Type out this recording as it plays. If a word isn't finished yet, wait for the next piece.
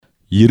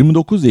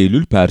29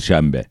 Eylül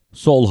Perşembe.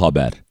 Sol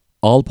haber.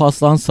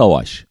 Alpaslan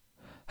Savaş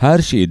Her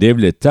şeyi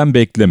devletten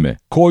bekleme.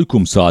 Koy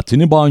kum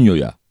saatini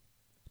banyoya.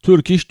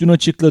 Türk İş dün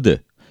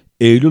açıkladı.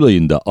 Eylül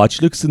ayında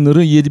açlık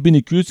sınırı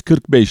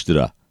 7.245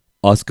 lira.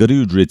 Asgari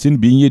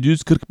ücretin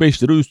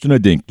 1.745 lira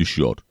üstüne denk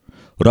düşüyor.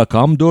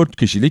 Rakam 4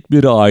 kişilik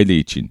bir aile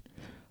için.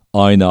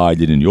 Aynı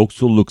ailenin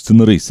yoksulluk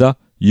sınırı ise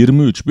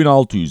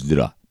 23.600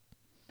 lira.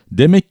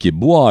 Demek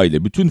ki bu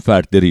aile bütün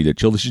fertleriyle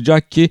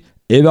çalışacak ki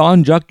eve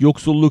ancak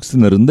yoksulluk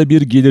sınırında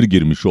bir gelir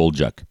girmiş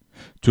olacak.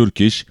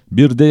 Türk İş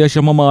bir de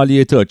yaşama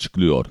maliyeti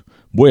açıklıyor.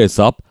 Bu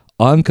hesap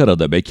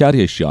Ankara'da bekar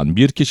yaşayan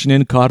bir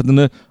kişinin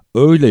karnını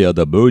öyle ya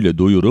da böyle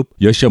doyurup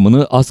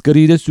yaşamını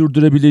asgariyle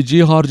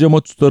sürdürebileceği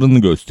harcama tutarını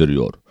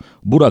gösteriyor.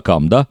 Bu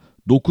rakam da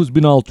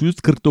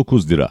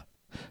 9.649 lira.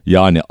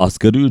 Yani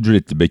asgari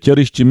ücretli bekar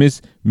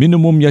işçimiz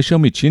minimum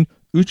yaşam için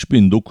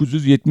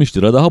 3.970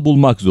 lira daha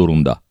bulmak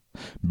zorunda.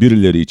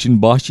 Birileri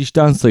için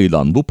bahşişten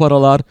sayılan bu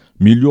paralar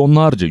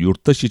milyonlarca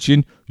yurttaş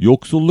için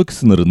yoksulluk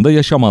sınırında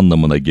yaşam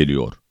anlamına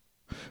geliyor.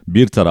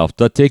 Bir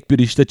tarafta tek bir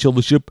işte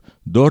çalışıp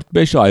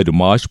 4-5 ayrı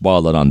maaş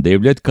bağlanan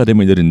devlet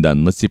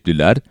kademelerinden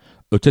nasipliler,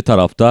 öte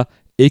tarafta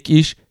ek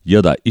iş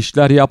ya da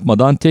işler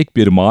yapmadan tek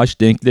bir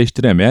maaş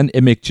denkleştiremeyen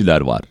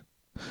emekçiler var.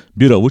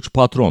 Bir avuç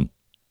patron.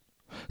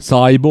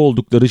 Sahibi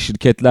oldukları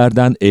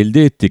şirketlerden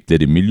elde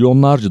ettikleri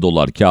milyonlarca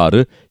dolar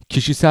kârı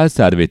kişisel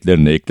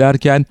servetlerine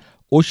eklerken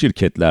o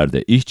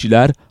şirketlerde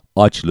işçiler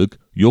açlık,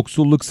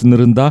 yoksulluk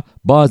sınırında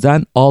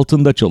bazen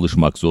altında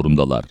çalışmak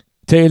zorundalar.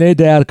 TL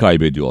değer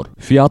kaybediyor,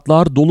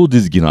 fiyatlar dolu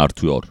dizgin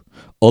artıyor.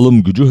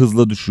 Alım gücü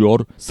hızla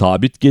düşüyor,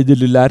 sabit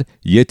gelirliler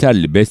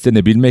yeterli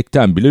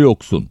beslenebilmekten bile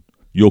yoksun.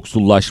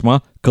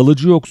 Yoksullaşma,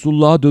 kalıcı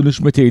yoksulluğa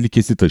dönüşme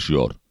tehlikesi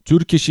taşıyor.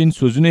 Türk İş'in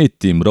sözünü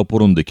ettiğim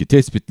raporundaki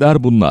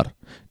tespitler bunlar.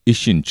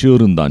 İşin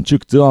çığırından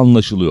çıktığı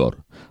anlaşılıyor.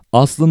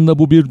 Aslında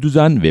bu bir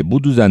düzen ve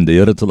bu düzende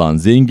yaratılan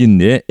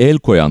zenginliğe el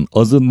koyan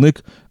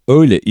azınlık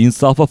öyle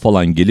insafa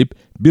falan gelip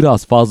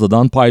biraz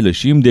fazladan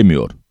paylaşayım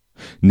demiyor.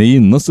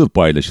 Neyin nasıl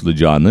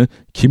paylaşılacağını,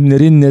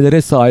 kimlerin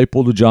nelere sahip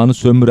olacağını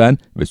sömüren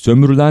ve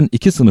sömürülen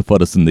iki sınıf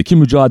arasındaki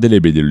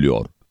mücadele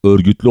belirliyor.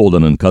 Örgütlü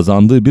olanın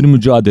kazandığı bir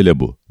mücadele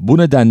bu. Bu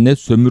nedenle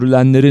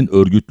sömürülenlerin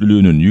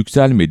örgütlülüğünün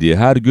yükselmediği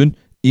her gün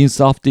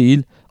insaf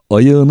değil,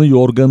 ayağını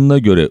yorganına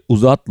göre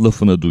uzat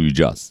lafını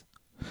duyacağız.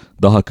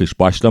 Daha kış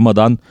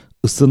başlamadan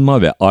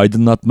ısınma ve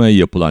aydınlatmaya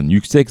yapılan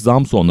yüksek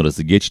zam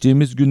sonrası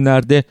geçtiğimiz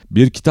günlerde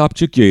bir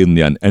kitapçık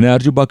yayınlayan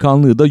Enerji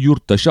Bakanlığı da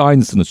yurttaşa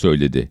aynısını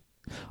söyledi.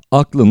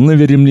 Aklınlı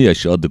verimli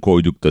yaşı adı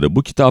koydukları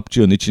bu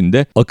kitapçığın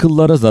içinde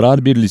akıllara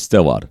zarar bir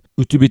liste var.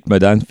 Ütü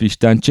bitmeden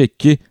fişten çek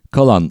ki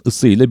kalan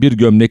ısıyla bir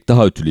gömlek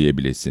daha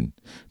ütüleyebilesin.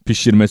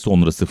 Pişirme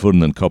sonrası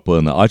fırının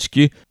kapağını aç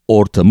ki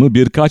ortamı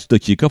birkaç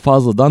dakika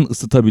fazladan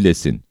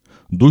ısıtabilesin.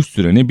 Duş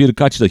süreni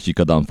birkaç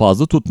dakikadan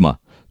fazla tutma.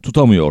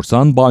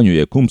 Tutamıyorsan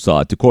banyoya kum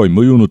saati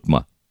koymayı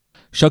unutma.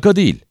 Şaka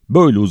değil,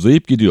 böyle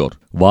uzayıp gidiyor.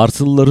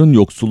 Varsılların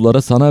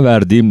yoksullara sana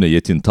verdiğimle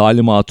yetin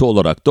talimatı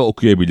olarak da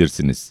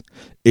okuyabilirsiniz.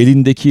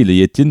 Elindekiyle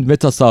yetin ve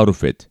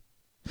tasarruf et.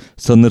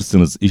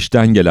 Sanırsınız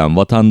işten gelen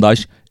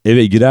vatandaş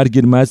eve girer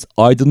girmez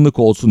aydınlık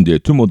olsun diye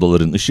tüm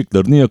odaların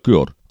ışıklarını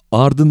yakıyor.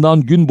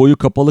 Ardından gün boyu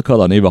kapalı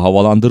kalan evi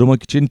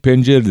havalandırmak için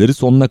pencereleri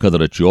sonuna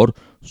kadar açıyor.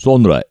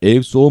 Sonra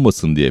ev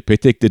soğumasın diye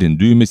peteklerin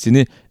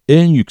düğmesini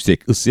en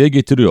yüksek ısıya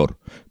getiriyor.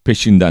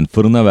 Peşinden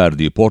fırına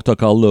verdiği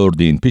portakallı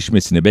ördeğin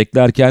pişmesini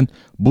beklerken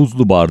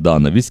buzlu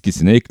bardağına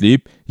viskisini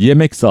ekleyip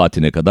yemek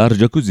saatine kadar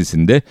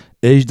jacuzzi'sinde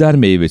ejder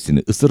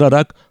meyvesini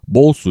ısırarak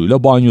bol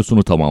suyla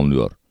banyosunu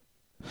tamamlıyor.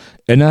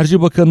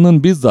 Enerji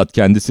Bakanı'nın bizzat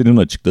kendisinin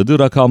açıkladığı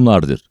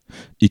rakamlardır.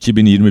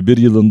 2021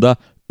 yılında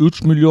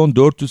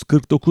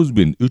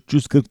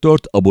 3.449.344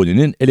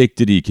 abonenin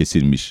elektriği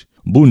kesilmiş.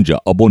 Bunca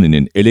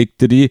abonenin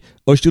elektriği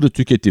aşırı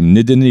tüketim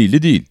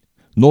nedeniyle değil,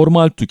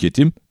 normal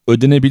tüketim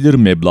ödenebilir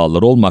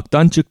meblağlar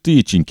olmaktan çıktığı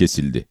için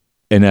kesildi.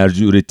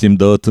 Enerji üretim,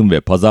 dağıtım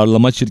ve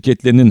pazarlama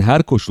şirketlerinin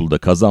her koşulda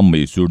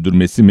kazanmayı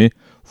sürdürmesi mi,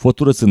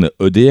 faturasını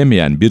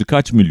ödeyemeyen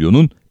birkaç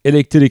milyonun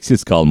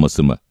elektriksiz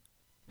kalması mı?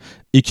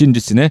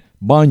 İkincisine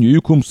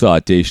banyoyu kum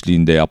saati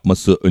eşliğinde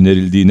yapması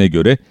önerildiğine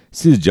göre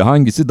sizce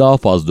hangisi daha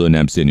fazla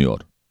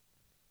önemseniyor?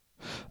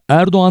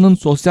 Erdoğan'ın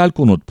sosyal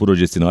konut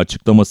projesini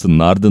açıklamasının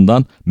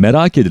ardından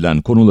merak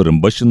edilen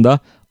konuların başında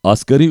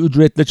asgari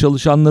ücretle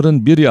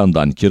çalışanların bir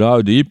yandan kira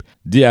ödeyip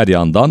diğer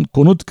yandan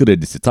konut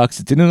kredisi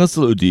taksitini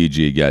nasıl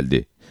ödeyeceği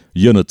geldi.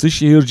 Yanıtı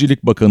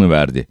Şehircilik Bakanı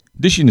verdi.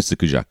 Dişini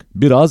sıkacak,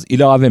 biraz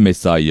ilave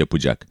mesai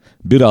yapacak,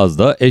 biraz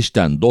da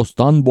eşten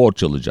dosttan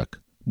borç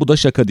alacak. Bu da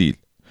şaka değil.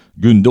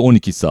 Günde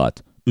 12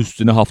 saat,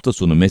 üstüne hafta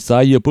sonu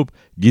mesai yapıp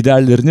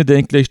giderlerini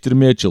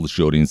denkleştirmeye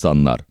çalışıyor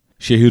insanlar.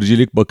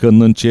 Şehircilik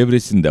Bakanı'nın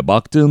çevresinde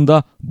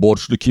baktığında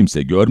borçlu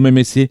kimse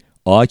görmemesi,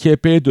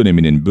 AKP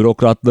döneminin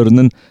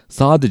bürokratlarının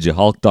sadece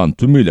halktan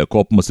tümüyle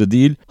kopması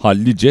değil,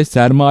 hallice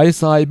sermaye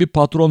sahibi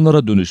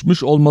patronlara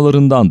dönüşmüş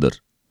olmalarındandır.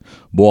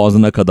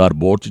 Boğazına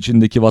kadar borç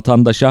içindeki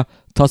vatandaşa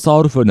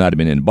tasarruf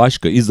önermenin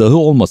başka izahı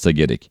olmasa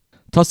gerek.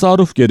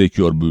 Tasarruf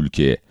gerekiyor bu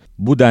ülkeye.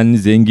 Bu denli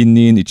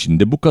zenginliğin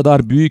içinde bu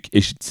kadar büyük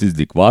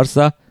eşitsizlik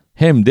varsa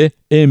hem de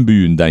en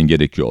büyüğünden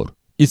gerekiyor.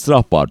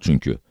 İsraf var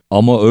çünkü.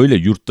 Ama öyle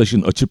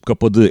yurttaşın açıp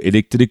kapadığı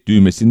elektrik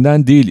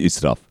düğmesinden değil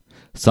israf.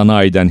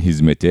 Sanayiden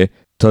hizmete,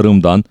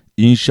 tarımdan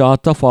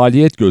inşaata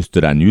faaliyet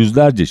gösteren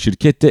yüzlerce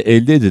şirkette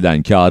elde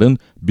edilen karın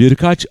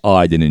birkaç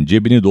ailenin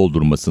cebini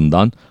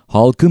doldurmasından,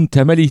 halkın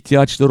temel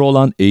ihtiyaçları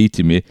olan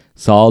eğitimi,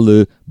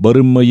 sağlığı,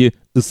 barınmayı,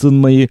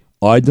 ısınmayı,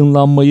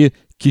 aydınlanmayı,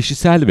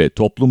 kişisel ve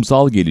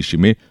toplumsal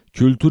gelişimi,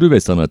 kültürü ve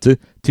sanatı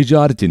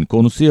ticaretin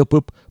konusu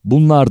yapıp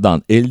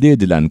bunlardan elde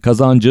edilen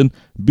kazancın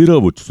bir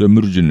avuç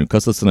sömürücünün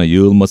kasasına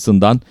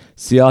yığılmasından,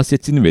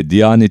 siyasetin ve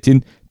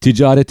diyanetin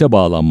ticarete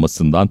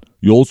bağlanmasından,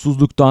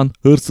 yolsuzluktan,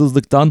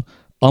 hırsızlıktan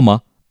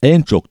ama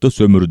en çok da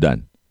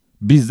sömürüden.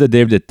 Biz de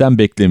devletten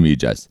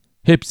beklemeyeceğiz.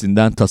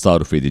 Hepsinden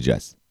tasarruf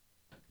edeceğiz.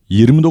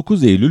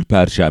 29 Eylül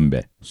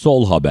Perşembe.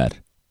 Sol Haber.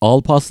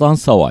 Alpaslan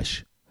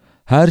Savaş.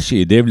 Her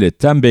şeyi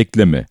devletten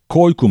bekleme.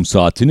 Koy kum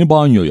saatini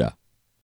banyoya.